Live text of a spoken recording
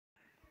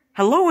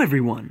Hello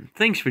everyone,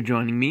 thanks for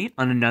joining me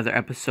on another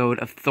episode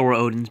of Thor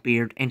Odin's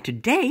Beard, and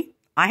today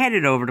I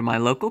headed over to my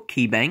local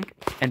key bank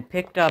and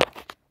picked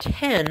up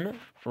 10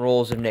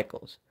 rolls of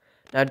nickels.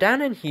 Now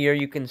down in here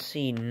you can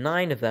see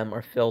 9 of them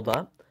are filled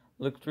up.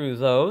 Look through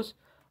those.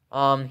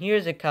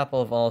 Here's a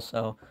couple of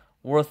also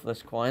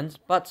worthless coins,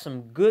 but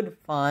some good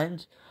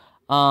finds.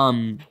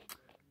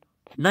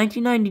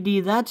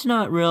 1990D, that's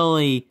not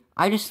really,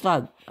 I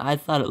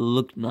thought it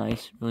looked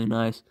nice, really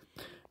nice.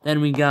 Then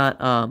we got,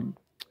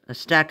 a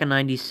stack of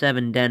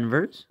 97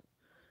 Denvers.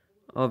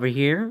 Over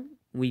here,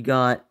 we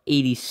got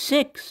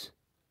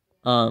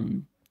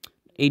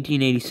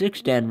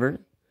 1886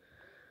 Denver.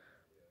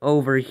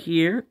 Over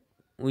here,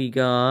 we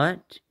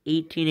got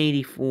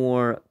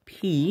 1884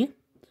 P.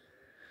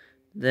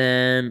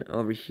 Then,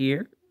 over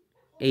here,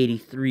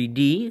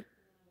 83D.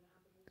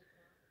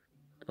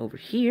 Over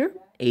here,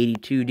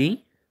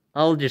 82D.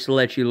 I'll just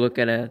let you look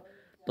at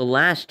the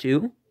last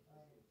two.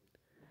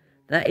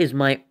 That is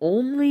my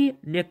only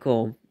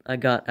nickel I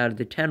got out of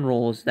the 10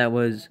 rolls that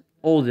was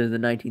older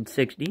than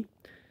 1960.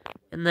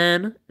 And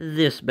then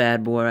this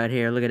bad boy right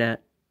here, look at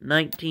that,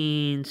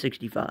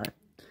 1965.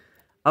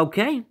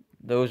 Okay,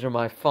 those are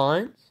my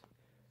finds.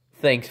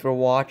 Thanks for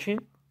watching,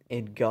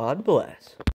 and God bless.